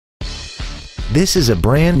This is a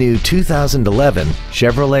brand new 2011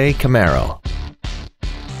 Chevrolet Camaro.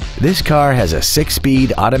 This car has a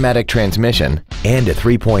 6-speed automatic transmission and a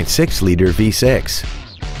 3.6-liter V6.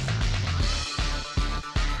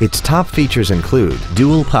 Its top features include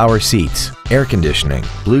dual power seats, air conditioning,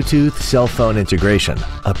 Bluetooth cell phone integration,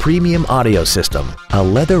 a premium audio system, a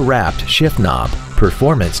leather-wrapped shift knob,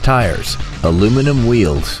 performance tires, aluminum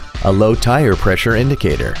wheels, a low tire pressure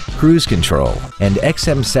indicator, cruise control, and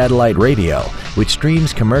XM satellite radio, which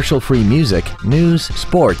streams commercial-free music, news,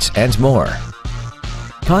 sports, and more.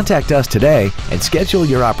 Contact us today and schedule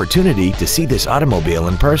your opportunity to see this automobile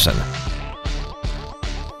in person.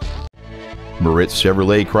 Moritz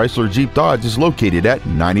Chevrolet Chrysler Jeep Dodge is located at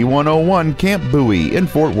 9101 Camp Bowie in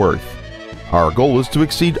Fort Worth. Our goal is to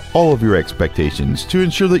exceed all of your expectations to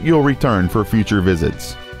ensure that you'll return for future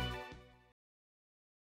visits.